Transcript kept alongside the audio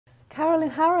Carolyn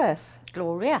Harris.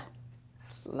 Gloria.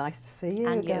 It's nice to see you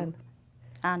And again. you.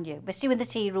 And you. Missed you in the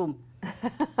tea room.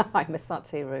 I missed that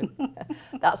tea room.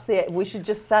 That's the. We should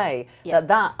just say Yeah.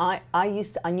 that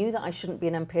I knew that I shouldn't be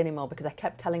an MP anymore because I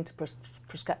kept telling to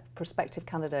prospective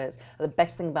candidates the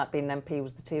best thing about being an MP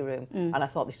was the tea room, and I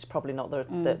thought this is probably not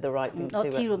the right thing to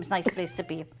do. Tea room's a nice place to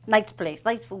be. Nice place,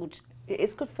 nice food.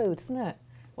 It's good food, isn't it?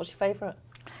 What's your favourite?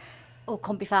 Oh,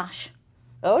 combi fash.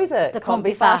 Oh, is it? The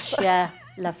combi fash, yeah,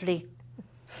 lovely.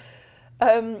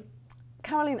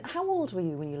 Caroline, how old were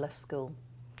you when you left school?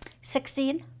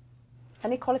 16.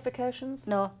 Any qualifications?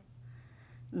 No.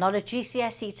 Not a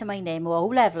GCSE to my name, or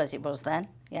O-level as it was then.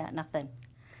 Yeah, nothing.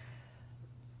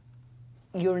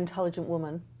 You're an intelligent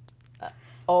woman.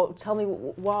 Or tell me,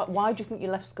 why do you think you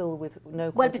left school with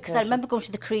no qualifications? Well, because I remember going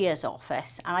to the careers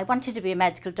office and I wanted to be a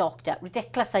medical doctor.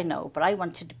 Ridiculous, I know, but I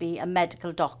wanted to be a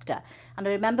medical doctor. And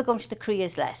I remember going to the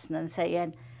careers lesson and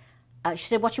saying, she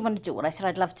said, what do you want to do? And I said,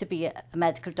 I'd love to be a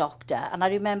medical doctor. And I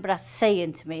remember her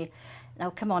saying to me, now,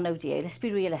 come on, oh dear, let's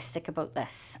be realistic about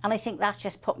this. And I think that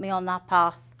just put me on that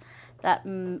path that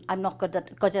I'm not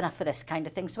good enough for this kind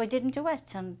of thing. So I didn't do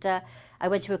it. And I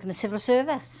went to work in the civil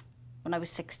service when I was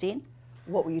 16.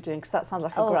 What were you doing? Because that sounds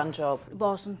like a grand job. It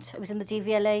wasn't. It was in the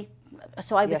DVLA.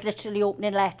 So I was literally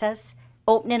opening letters.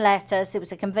 There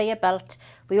was a conveyor belt.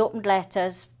 We opened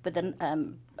letters with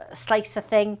a slicer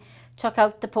thing, took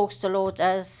out the postal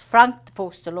orders, franked the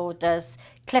postal orders,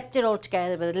 clipped it all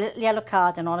together with a little yellow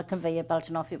card and on a conveyor belt,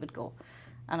 and off it would go.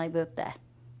 And I worked there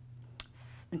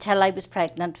until I was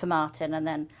pregnant for Martin. And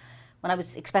then when I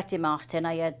was expecting Martin,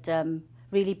 I had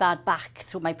really bad back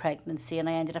through my pregnancy, and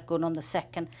I ended up going on the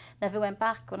sick and never went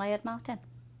back when I had Martin.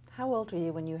 How old were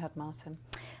you when you had Martin?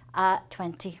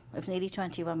 20. I was nearly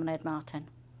 21 when I had Martin.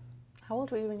 How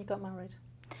old were you when you got married?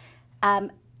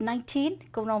 19,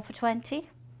 going on for 20.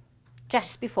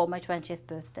 Just before my 20th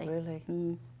birthday. Really?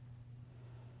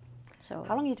 So.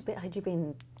 How long had you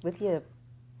been with your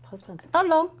husband? Not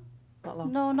long. Not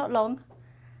long? No, not long.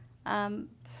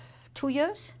 2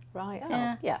 years. Right,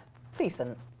 oh, yeah.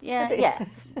 Decent. Yeah, yeah.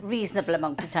 Reasonable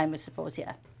amount of time, I suppose,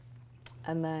 yeah.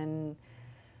 And then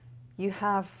you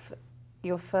have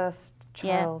your first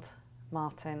child,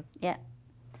 Martin. Yeah.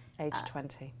 Age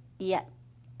 20. Yeah,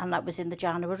 and that was in the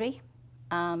January.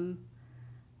 And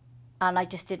I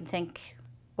just didn't think,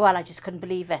 well, I just couldn't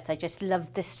believe it. I just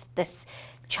loved this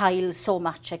child so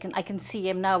much. I can see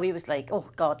him now. He was like, oh,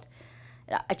 God.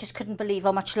 I just couldn't believe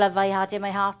how much love I had in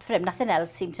my heart for him. Nothing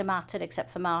else seemed to matter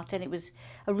except for Martin. It was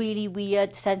a really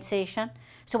weird sensation.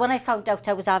 So when I found out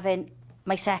I was having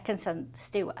my second son,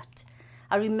 Stuart,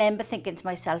 I remember thinking to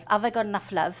myself, have I got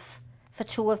enough love for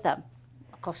two of them?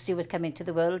 Of course, Stuart came into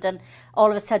the world, and all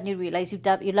of a sudden you realise you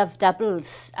love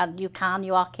doubles, and you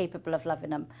are capable of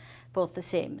loving them both the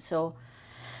same. So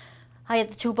I had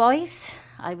the two boys.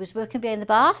 I was working behind the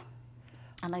bar,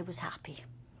 and I was happy.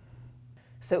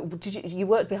 So did you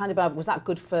worked behind the bar? Was that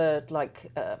good for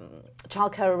like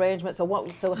childcare arrangements or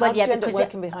what? So how did you end up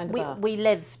working behind the bar? We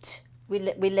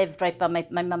lived right by my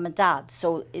mum and dad,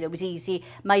 so it was easy.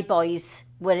 My boys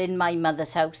were in my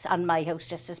mother's house and my house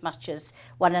just as much as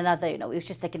one another. You know, it was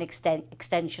just like an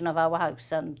extension of our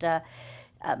house, and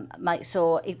I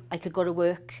could go to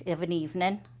work of an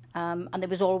evening, and there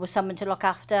was always someone to look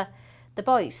after the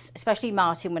boys, especially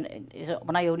Martin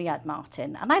when I only had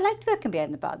Martin. And I liked working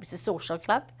behind the bar. It was a social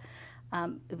club.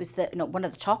 It was one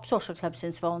of the top social clubs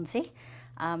in Swansea,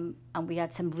 and we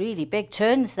had some really big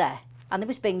turns there. And there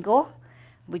was bingo.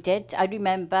 We did. I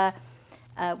remember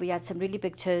we had some really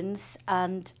big turns,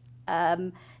 and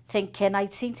thinking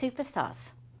I'd seen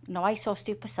superstars. No, I saw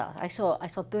superstars. I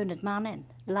saw Bernard Manning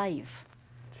live.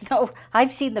 No,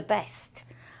 I've seen the best.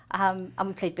 And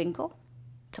we played bingo.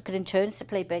 Took it in turns to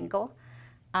play bingo.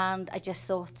 And I just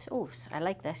thought, oh, I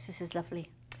like this. This is lovely.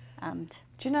 And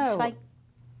do you know, it's fine.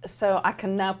 So I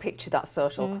can now picture that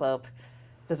social club.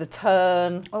 There's a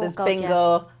turn, there's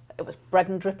bingo. Yeah. It was bread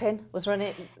and dripping. Was there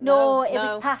any? No, it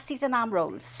was pasties and ham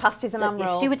rolls. Pasties and ham rolls.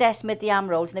 The stewardess made the ham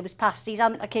rolls, and there was pasties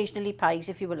and occasionally pies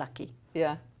if you were lucky.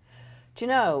 Yeah. Do you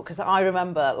know, because I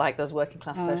remember like those working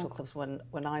class social clubs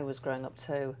when I was growing up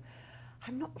too.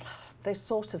 They're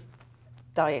sort of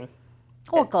dying.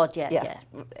 Oh God, yeah.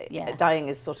 Dying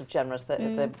is sort of generous. That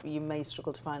you may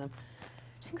struggle to find them. Do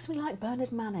you think something like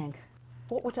Bernard Manning?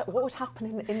 What would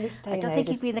happen in this day and age? I don't think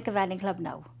he'd be in the Cavelling Club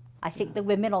now. I think the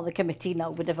women on the committee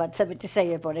now would have had something to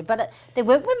say about it. But there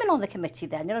weren't women on the committee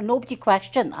then. You know, nobody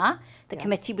questioned that. The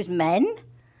committee was men,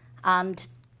 and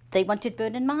they wanted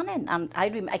Bernard Manning. And I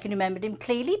can remember him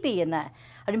clearly being there.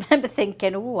 I remember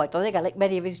thinking, oh, I don't think I like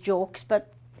many of his jokes,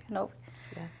 but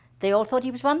they all thought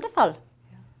he was wonderful.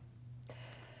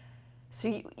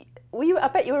 So I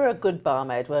bet you were a good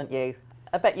barmaid, weren't you?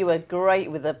 I bet you were great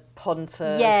with the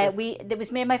punters. Yeah, there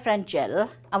was me and my friend Jill,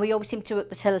 and we always seemed to work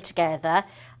the till together.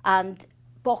 And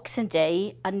Boxing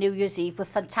Day and New Year's Eve were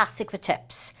fantastic for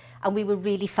tips, and we were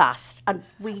really fast. And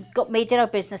we made it our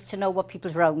business to know what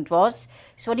people's round was.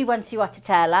 So only once you had to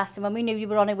tell us, and when we knew you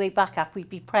were on our way back up, we'd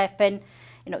be prepping.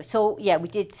 You know, so yeah,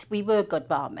 we were good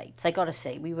barmaids. I got to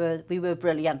say, we were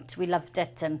brilliant. We loved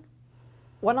it. And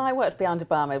when I worked behind a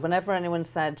barmaid, whenever anyone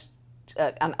said,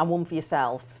 and one for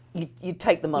yourself, you'd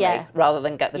take the money rather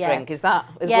than get the drink. Is that?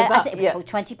 Was that? I think it was about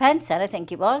 20 pence then, I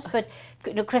think it was. But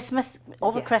you know, Christmas,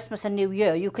 over Christmas and New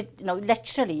Year, you could, you know,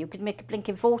 literally, you could make a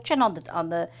blinking fortune on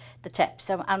the tips.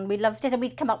 And we loved it. And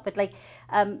we'd come up with like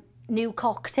new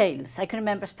cocktails. I can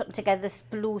remember us putting together this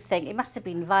blue thing. It must have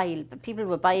been vile, but people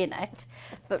were buying it.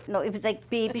 But no, it was like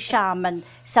baby sham and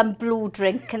some blue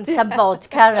drink and some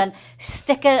vodka and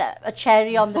stick a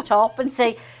cherry on the top and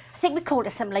say, I think we called it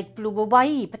something like Blue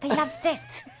Hawaii, but they loved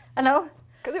it. You know?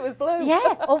 Because it was blue.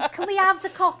 Yeah. Oh, can we have the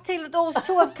cocktail that those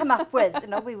two have come up with? You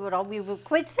know, we were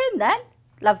quids in then.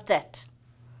 Loved it.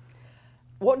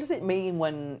 What does it mean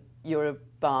when you're a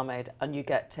barmaid and you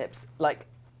get tips? Like,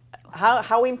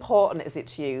 how important is it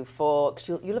to you because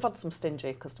you'll have had some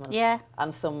stingy customers. Yeah.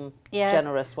 And some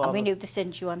generous ones. And we knew the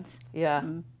stingy ones. Yeah.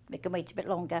 Make them wait a bit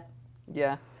longer.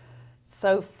 Yeah.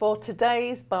 So for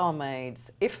today's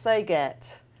barmaids, if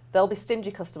there'll be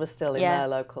stingy customers still in their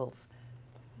locals.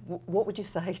 What would you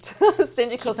say to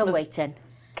stingy customers? Keep them waiting.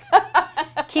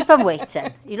 Keep them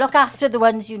waiting. You look after the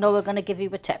ones you know are going to give you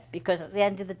a tip, because at the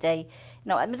end of the day, you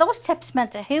know, I mean, those tips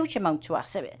meant a huge amount to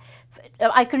us.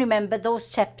 I can remember those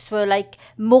tips were like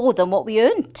more than what we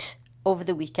earned over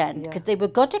the weekend, because they were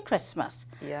good at Christmas.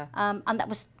 Yeah. And that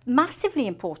was massively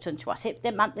important to us. It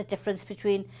meant the difference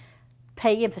between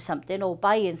paying for something or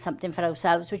buying something for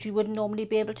ourselves, which we wouldn't normally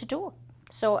be able to do.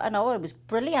 So I know it was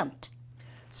brilliant.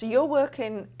 So you're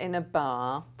working in a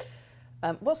bar.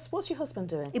 What's your husband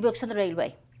doing? He works on the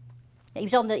railway. He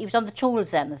was on the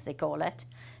tools then, as they call it.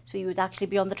 So he would actually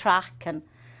be on the track, and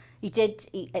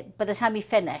by the time he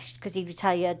finished, because he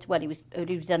retired when he was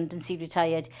early redundancy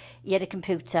retired, he had a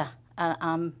computer, he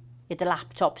had a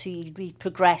laptop, so he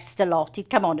progressed a lot. He'd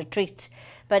come on a treat,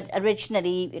 but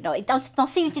originally, you know, it does not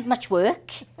seem he did much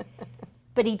work,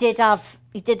 but he did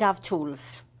have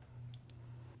tools.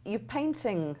 You're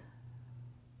painting,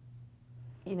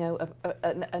 you know,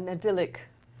 an idyllic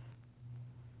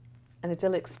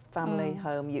family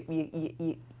home.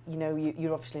 You know,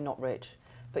 you're obviously not rich,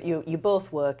 but you're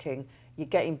both working. You're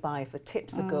getting by. If the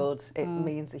tips are good, it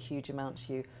means a huge amount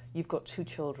to you. You've got 2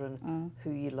 children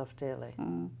who you love dearly.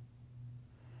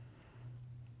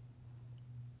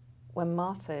 When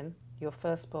Martin, your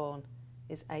firstborn,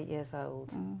 is 8 years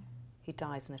old, he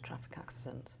dies in a traffic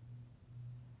accident.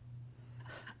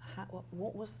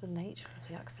 What was the nature of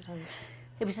the accident?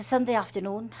 It was a Sunday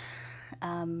afternoon.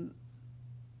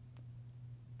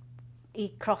 He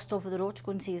crossed over the road to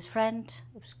go and see his friend.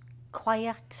 It was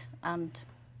quiet, and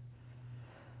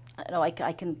you know, I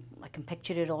can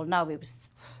picture it all now. It was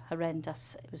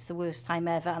horrendous. It was the worst time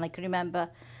ever. And I can remember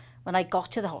when I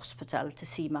got to the hospital to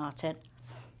see Martin.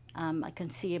 I can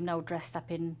see him now dressed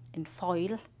up in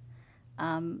foil.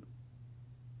 And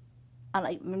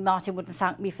Martin wouldn't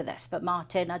thank me for this, but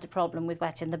Martin had a problem with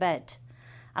wetting the bed.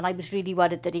 And I was really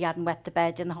worried that he hadn't wet the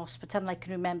bed in the hospital. And I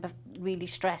can remember really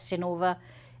stressing over,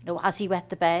 you know, has he wet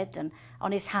the bed? And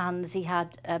on his hands, he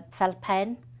had a felt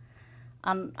pen.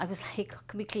 And I was like,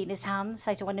 can we clean his hands?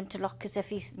 I don't want him to look as if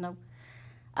he's, you know.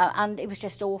 And it was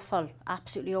just awful,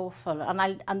 absolutely awful.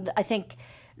 And I think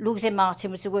losing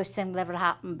Martin was the worst thing that ever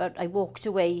happened. But I walked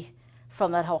away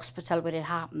from that hospital where it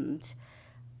happened.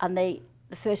 And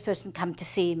the first person come to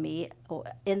see me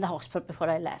in the hospital before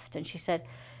I left, and she said,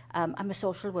 I'm a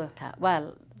social worker.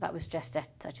 Well, that was just it.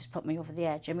 That just put me over the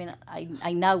edge. I mean,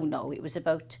 I now know it was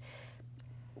about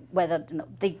whether, you know,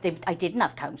 I didn't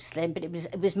have counselling, but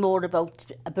it was more about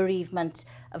a bereavement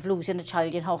of losing a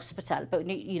child in hospital. But,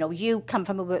 you know, you come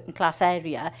from a working class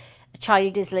area, a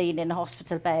child is laying in a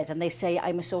hospital bed, and they say,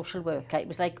 I'm a social worker. It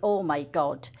was like, oh my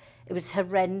God, it was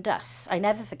horrendous. I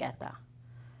never forget that.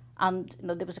 And you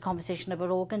know, there was a conversation about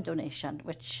organ donation,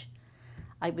 which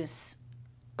I was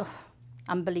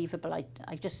unbelievable.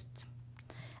 I just,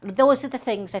 those are the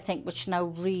things I think which now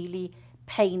really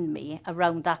pain me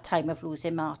around that time of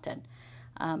losing Martin.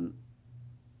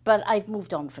 But I've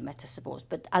moved on from it, I suppose.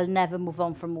 But I'll never move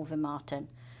on from moving Martin.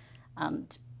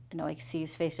 And you know, I see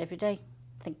his face every day.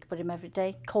 Think about him every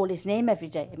day, call his name every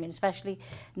day. I mean, especially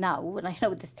now when I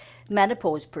know this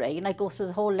menopause brain, I go through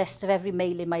the whole list of every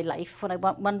male in my life when I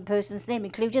want one person's name,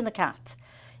 including the cat.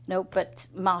 You know, but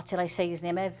Martin, I say his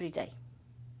name every day.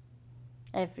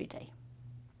 Every day.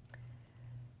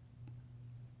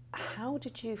 How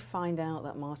did you find out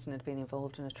that Martin had been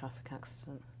involved in a traffic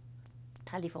accident?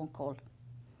 Telephone call.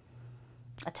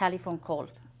 A telephone call.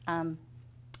 And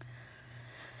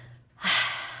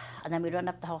then we ran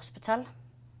up the hospital.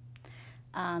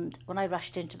 And when I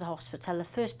rushed into the hospital, the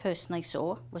first person I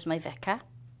saw was my vicar.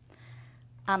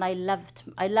 And I loved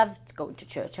going to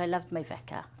church. I loved my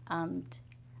vicar. And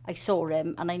I saw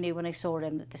him, and I knew when I saw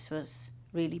him that this was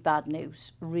really bad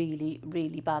news. Really,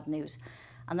 really bad news.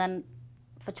 And then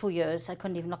for 2 years, I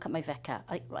couldn't even look at my vicar.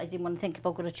 I didn't want to think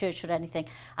about going to church or anything.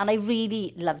 And I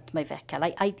really loved my vicar.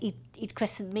 He'd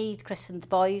christened me, he'd christened the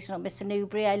boys, you know, Mr.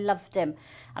 Newbury. I loved him.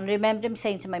 And I remember him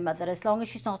saying to my mother, as long as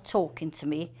she's not talking to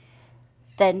me,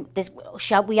 then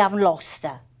we haven't lost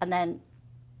her. And then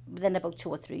within about 2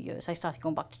 or 3 years, I started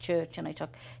going back to church, and I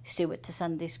took Stuart to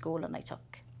Sunday school, and I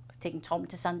taking Tom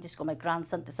to Sunday school, my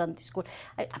grandson to Sunday school.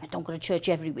 I don't go to church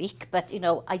every week, but, you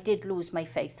know, I did lose my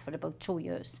faith for about 2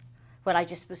 years, where I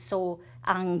just was so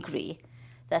angry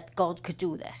that God could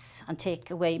do this and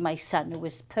take away my son, who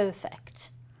was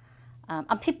perfect.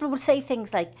 And people will say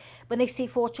things like, when they see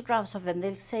photographs of him,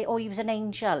 they'll say, oh, he was an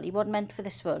angel, he wasn't meant for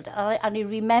this world. And I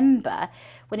remember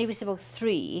when he was about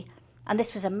 3, and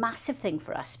this was a massive thing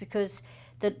for us, because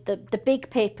the big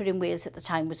paper in Wales at the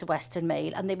time was the Western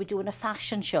Mail, and they were doing a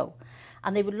fashion show,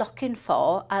 and they were looking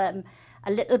for a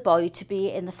little boy to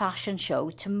be in the fashion show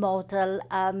to model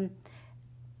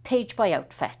page boy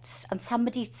outfits. And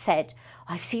somebody said,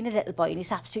 oh, I've seen a little boy and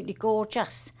he's absolutely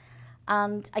gorgeous.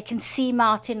 And I can see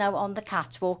Martin now on the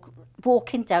catwalk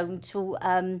walking down to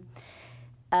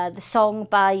the song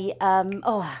by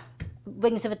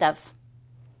Wings of a Dove.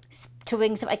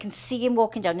 I can see him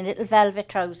walking down in little velvet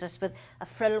trousers with a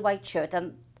frill white shirt,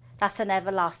 and that's an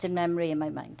everlasting memory in my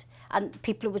mind. And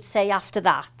people would say after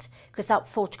that, because that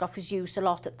photograph was used a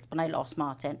lot when I lost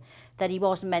Martin, that he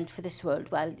wasn't meant for this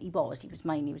world. Well, he was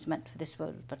mine, he was meant for this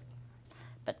world. But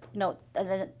no,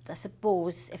 I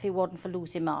suppose if it wasn't for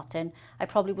losing Martin, I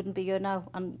probably wouldn't be here now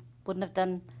and wouldn't have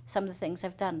done some of the things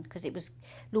I've done, because it was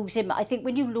losing. I think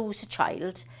when you lose a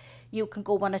child, you can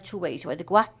go one or two ways. You either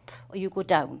go up or you go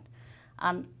down.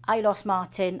 And I lost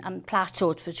Martin and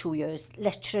plateaued for 2 years,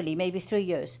 literally, maybe 3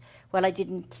 years. Well, I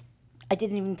didn't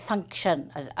even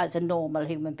function as a normal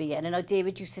human being. And I know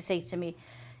David used to say to me,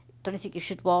 don't you think you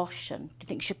should wash? And do you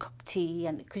think you should cook tea?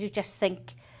 And because you just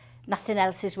think nothing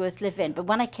else is worth living. But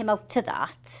when I came out to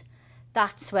that,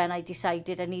 that's when I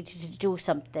decided I needed to do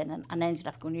something, and ended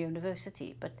up going to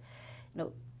university. But, you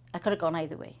know, I could have gone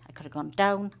either way. I could have gone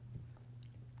down,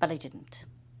 but I didn't.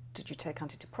 Did you take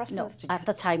antidepressants? No, at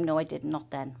the time, no, I didn't, not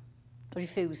then. I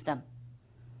refused them.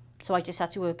 So I just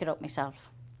had to work it out myself.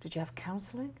 Did you have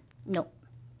counselling? No,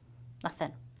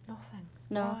 nothing. Nothing?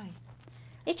 No. Why?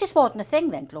 It just wasn't a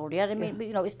thing then, Gloria. I mean,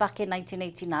 you know, it was back in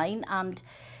 1989, and,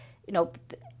 you know,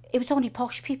 it was only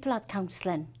posh people had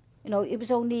counselling. You know, it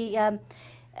was only, you know,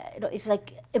 it was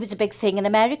like, it was a big thing in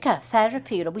America,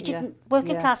 therapy, you know. We didn't,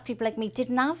 working class people like me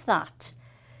didn't have that.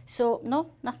 So,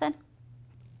 no, nothing.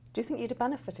 Do you think you'd have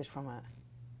benefited from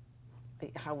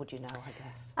it? How would you know, I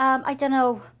guess?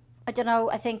 I don't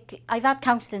know. I think I've had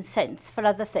counselling since for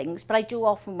other things, but I do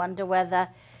often wonder whether,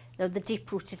 you know, the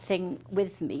deep-rooted thing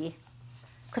with me,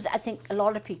 because I think a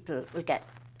lot of people will get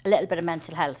a little bit of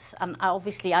mental health, and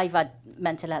obviously I've had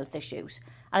mental health issues,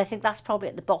 and I think that's probably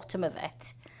at the bottom of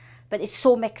it. But it's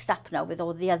so mixed up now with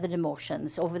all the other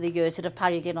emotions over the years that have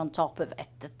piled in on top of it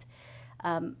that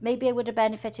maybe I would have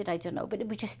benefited, I don't know, but it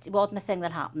wasn't a thing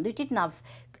that happened. We didn't have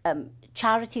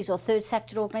charities or third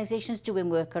sector organisations doing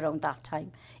work around that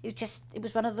time. It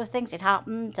was one of the things, it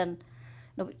happened, and,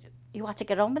 you know, you had to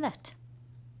get on with it.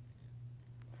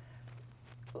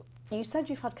 You said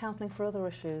you've had counselling for other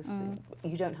issues.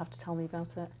 You don't have to tell me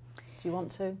about it. Do you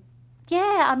want to?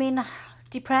 Yeah, I mean,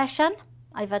 depression.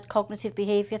 I've had cognitive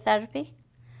behaviour therapy.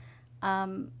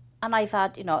 And I've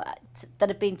had, you know, there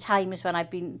have been times when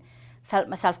I've felt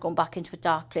myself going back into a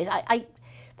dark place. I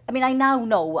mean, I now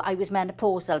know I was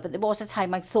menopausal, but there was a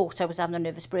time I thought I was having a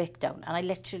nervous breakdown, and I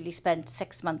literally spent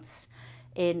 6 months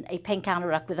in a pink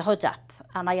anorak with a hood up,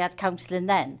 and I had counselling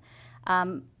then.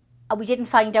 And we didn't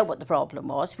find out what the problem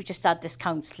was. We just had this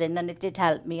counselling, and it did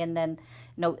help me. And then,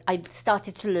 you know, I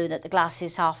started to learn that the glass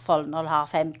is half full, not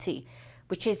half empty,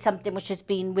 which is something which has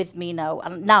been with me now.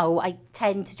 And now I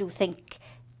tend to think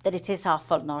that it is half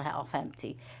full, not half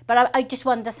empty. But I just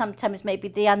wonder sometimes maybe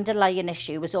the underlying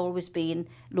issue has always been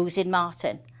losing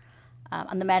Martin.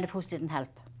 And the menopause didn't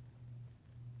help.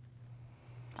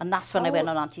 And that's when I went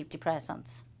on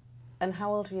antidepressants. And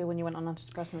how old were you when you went on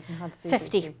antidepressants and had CBT?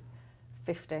 50.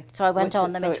 50. So I went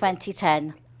on them in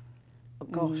 2010. Oh,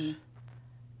 gosh.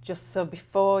 Just so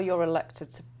before you're elected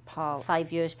to Parliament?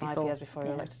 5 years before. 5 years before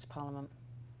you're yeah. elected to Parliament.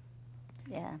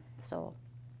 Yeah, so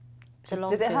it's a long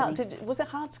Did it journey. was it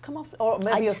hard to come off? Or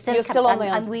maybe you're still still on the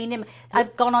I'm weaning.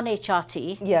 I've gone on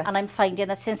HRT, Yes. and I'm finding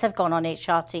that since I've gone on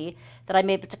HRT that I'm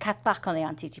able to cut back on the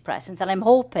antidepressants, and I'm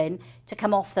hoping to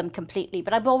come off them completely.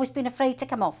 But I've always been afraid to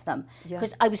come off them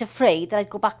because I was afraid that I'd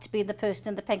go back to being the person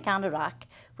in the pink anorak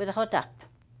with a hood up.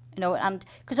 You know, and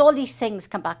because all these things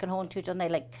come back and haunt you, don't they?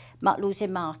 Like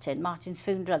losing Martin's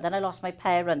funeral. Then I lost my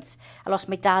parents. I lost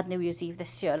my dad New Year's Eve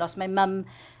this year. I lost my mum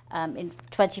in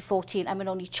 2014. I'm an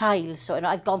only child, so you know,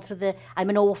 I've gone through I'm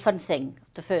an orphan thing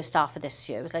the first half of this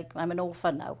year. It was like, I'm an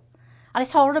orphan now. And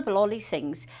it's horrible, all these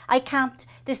things.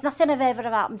 There's nothing I've ever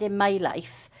happened in my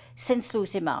life since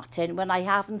losing Martin when I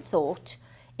haven't thought,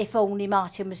 if only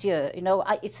Martin was here. You know,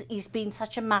 he's been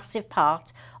such a massive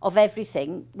part of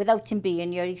everything. Without him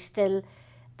being here, he's still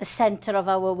the centre of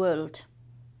our world.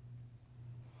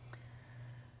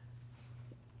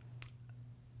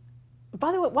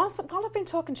 By the way, while I've been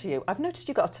talking to you, I've noticed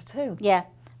you got a tattoo. Yeah,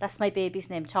 that's my baby's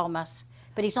name, Thomas.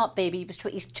 But he's not baby,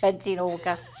 he's 20 in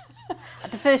August.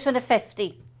 The first one at 50.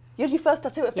 You had your first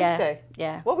tattoo at 50?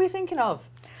 Yeah. What were you thinking of?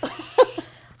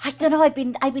 I don't know, I've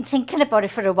been thinking about it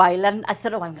for a while, and I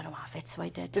thought, I'm going to have it, so I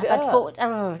did.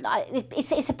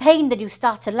 It's a pain that you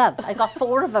start to love. I got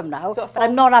 4 of them now, but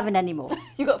I'm not having any more.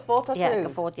 You got 4 tattoos? Yeah, I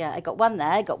got 4, yeah. I got one there,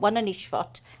 I got one on each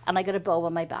foot, and I got a bow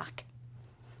on my back.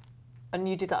 And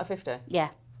you did that at 50? Yeah.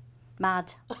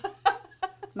 Mad.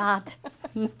 Mad.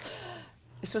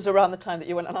 This was around the time that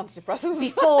you went on antidepressants?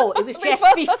 Before. It was just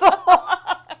before.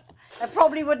 I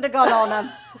probably wouldn't have gone on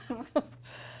them.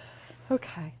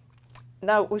 Okay.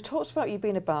 Now, we talked about you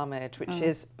being a barmaid, which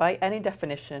is, by any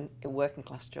definition, a working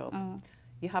class job.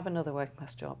 You have another working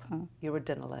class job. You're a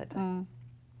dinner lady.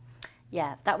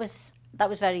 Yeah, that was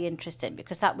very interesting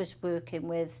because that was working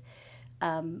with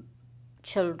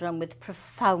children with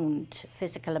profound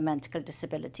physical and mental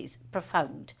disabilities,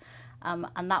 profound.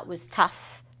 And that was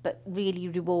tough, but really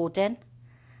rewarding.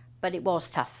 But it was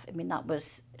tough. I mean, that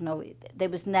was, you know, there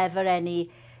was never any,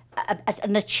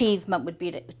 an achievement would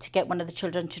be to get one of the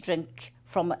children to drink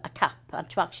from a cup and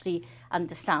to actually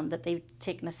understand that they'd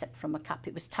taken a sip from a cup.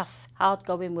 It was tough,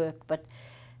 hard-going work, but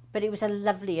it was a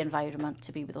lovely environment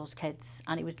to be with those kids,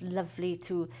 and it was lovely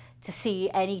to see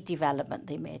any development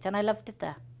they made, and I loved it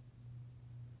there.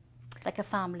 Like a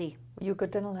family. Were you a good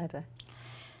dinner lady?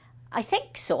 I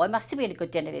think so. I must have been a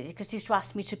good dinner lady because they used to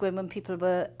ask me to go in when people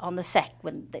were on the sick.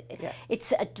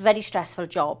 It's a very stressful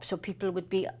job, so people would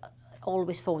be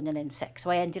always phoning in sick.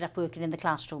 So I ended up working in the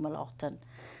classroom a lot,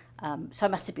 and so I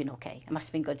must have been okay. I must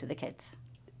have been good with the kids.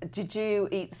 Did you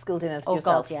eat school dinners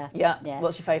yourself? God, yeah.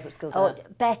 What's your favourite school dinner?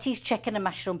 Betty's chicken and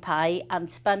mushroom pie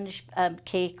and sponge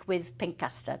cake with pink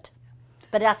custard.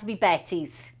 But it had to be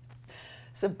Betty's.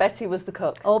 So Betty was the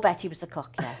cook? Oh, Betty was the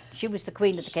cook, yeah. She was the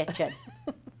queen of the kitchen.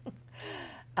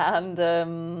 And, that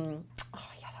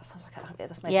sounds like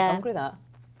that's making me hungry, that.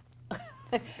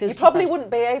 You probably wouldn't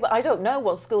be able, I don't know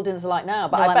what school dinners are like now,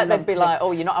 but I bet they'd be like,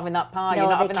 oh, you're not having that pie, you're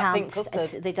not having that pink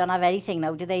custard. They don't have anything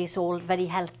now, do they? It's all very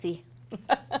healthy.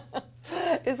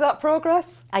 Is that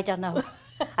progress? I don't know.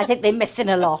 I think they're missing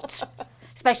a lot.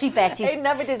 Especially Betty's It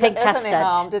never did pink us custard. any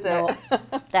harm, did it?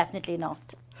 No, definitely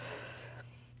not.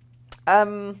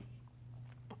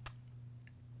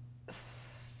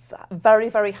 Very,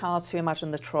 very hard to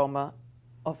imagine the trauma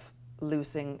of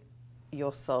losing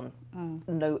your son.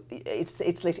 No,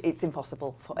 it's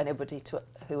impossible for anybody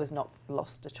who has not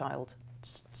lost a child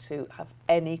to have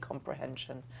any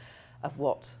comprehension of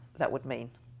what that would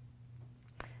mean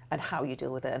and how you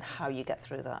deal with it and how you get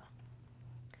through that.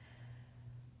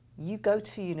 You go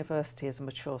to university as a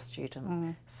mature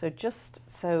student, so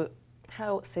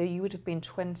you would have been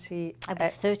 20... I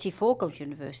was 34 going to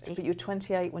university. But you were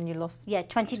 28 when you lost... Yeah,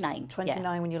 29.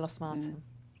 29 when you lost Martin.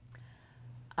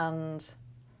 And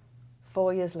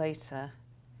 4 years later,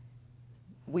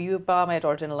 were you a barmaid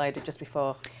or a dinner lady just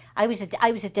before? I was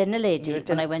a dinner lady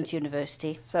when I went to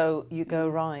university. So you go,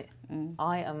 right,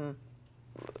 I am...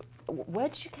 Where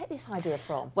did you get this idea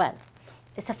from? Well,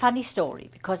 it's a funny story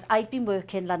because I'd been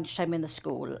working lunchtime in the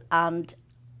school and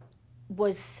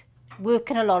was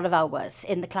working a lot of hours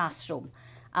in the classroom,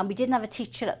 and we didn't have a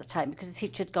teacher at the time because the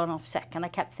teacher had gone off sick, and I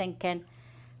kept thinking,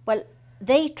 well,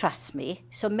 they trust me,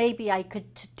 so maybe I could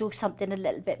do something a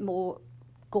little bit more,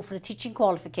 go for a teaching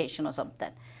qualification or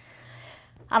something.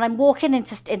 And I'm walking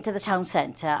into the town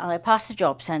centre, and I passed the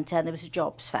job centre, and there was a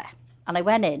jobs fair, and I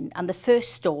went in, and the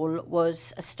first stall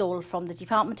was a stall from the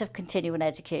Department of Continuing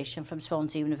Education from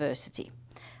Swansea University,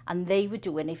 and they were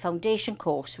doing a foundation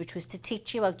course which was to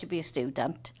teach you how to be a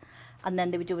student And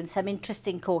then they were doing some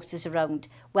interesting courses around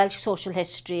Welsh social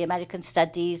history, American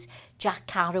studies, Jack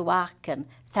Kerouac and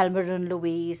Thelma and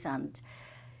Louise. And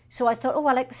so I thought, oh,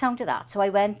 I like the sound of that. So I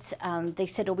went and they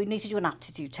said, oh, we need to do an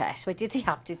aptitude test. So I did the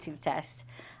aptitude test.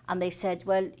 And they said,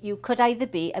 well, you could either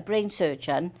be a brain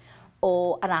surgeon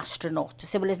or an astronaut.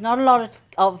 So, well, there's not a lot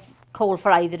of coal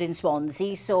for either in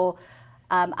Swansea, so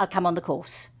I'll come on the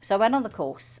course. So I went on the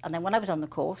course, and then when I was on the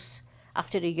course,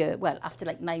 after a year, well, after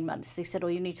like 9 months, they said, oh,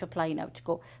 you need to apply now to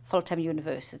go full-time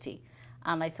university.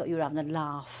 And I thought, you were having a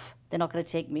laugh. They're not going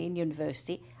to take me in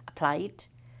university. Applied,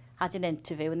 had an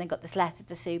interview, and then got this letter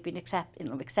to say you've been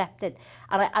accepted.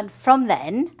 And from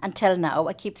then until now,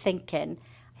 I keep thinking,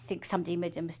 I think somebody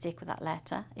made a mistake with that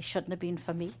letter. It shouldn't have been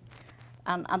for me.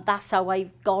 And that's how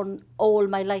I've gone all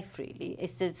my life, really.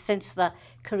 It's since the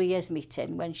careers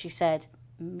meeting when she said,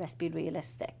 let's be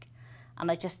realistic. And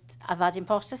I've had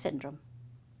imposter syndrome.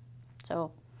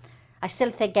 So I still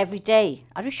think every day,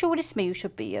 are you sure it's me who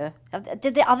should be here?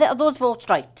 Are those votes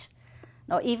right?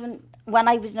 No, even when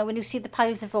I was, when you see the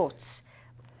piles of votes,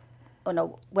 oh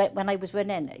no, when I was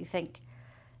winning, you think,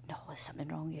 no, there's something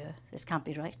wrong here. This can't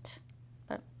be right.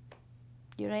 But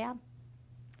here I am.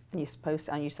 And you're supposed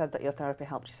to, and you said that your therapy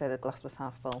helped you say the glass was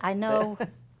half full. I know.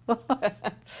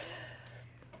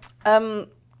 So.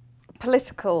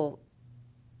 Political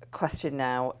question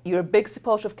now. You're a big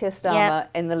supporter of Keir Starmer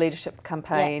in the leadership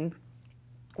campaign.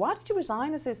 Why did you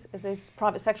resign as his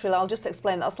private secretary? I'll just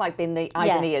explain. That's like being the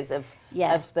eyes and ears of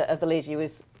the leader. You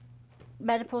was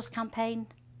menopause campaign,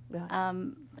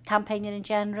 campaigning in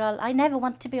general. I never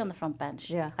want to be on the front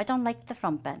bench. Yeah. I don't like the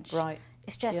front bench. Right.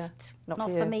 It's just not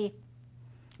for me.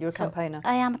 You're a campaigner.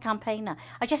 I am a campaigner.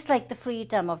 I just like the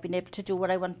freedom of being able to do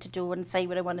what I want to do and say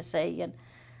what I want to say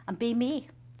and be me.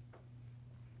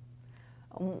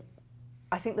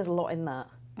 I think there's a lot in that.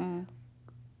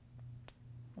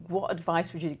 What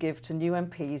advice would you give to new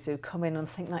MPs who come in and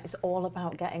think that it's all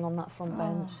about getting on that front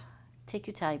bench? Take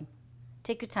your time.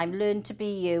 Take your time. Learn to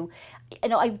be you. You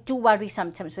know, I do worry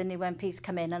sometimes when new MPs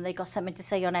come in and they got something to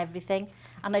say on everything.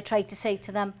 And I try to say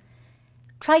to them,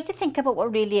 try to think about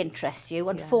what really interests you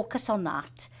and focus on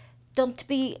that. Don't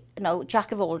be,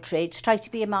 jack of all trades. Try to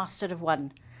be a master of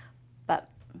one. But,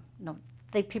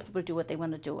 people will do what they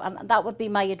want to do. And that would be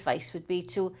my advice, would be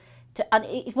to and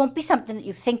it won't be something that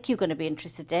you think you're going to be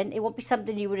interested in. It won't be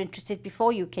something you were interested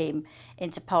before you came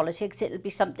into politics. It'll be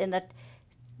something that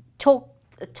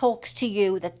talks to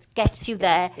you, that gets you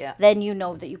there. Yeah. Then you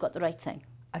know that you got the right thing.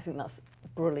 I think that's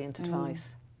brilliant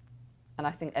advice. And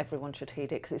I think everyone should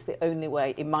heed it because it's the only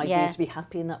way, in my view, to be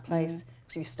happy in that place.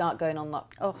 So you start going on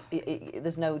that,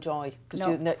 there's no joy.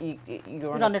 Because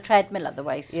you're on a treadmill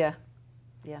otherwise. Yeah,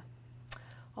 yeah.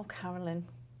 Oh, Carolyn,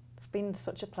 it's been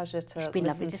such a pleasure to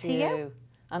listen to see you.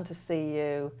 And to see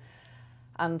you.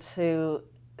 And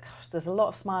there's a lot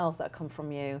of smiles that come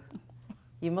from you.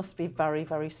 You must be very,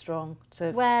 very strong.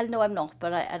 Well, no, I'm not,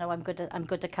 but I know I'm good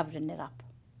at covering it up.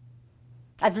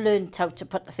 I've learned how to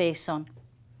put the face on.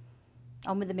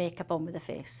 On with the makeup, on with the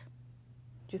face.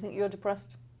 Do you think you're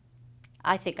depressed?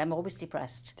 I think I'm always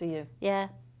depressed. Do you? Yeah.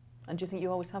 And do you think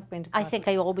you always have been depressed? I think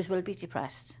I always will be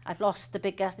depressed. I've lost the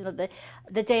biggest,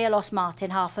 the day I lost Martin,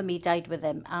 half of me died with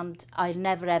him, and I'll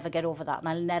never ever get over that, and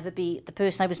I'll never be the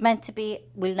person I was meant to be.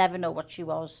 We'll never know what she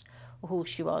was or who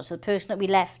she was. So the person that we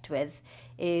left with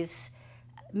is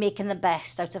making the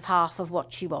best out of half of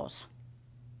what she was.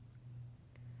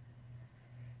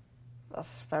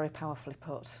 That's very powerfully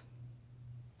put.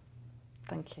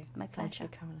 Thank you. My pleasure.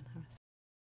 Thank you, Carolyn Harris.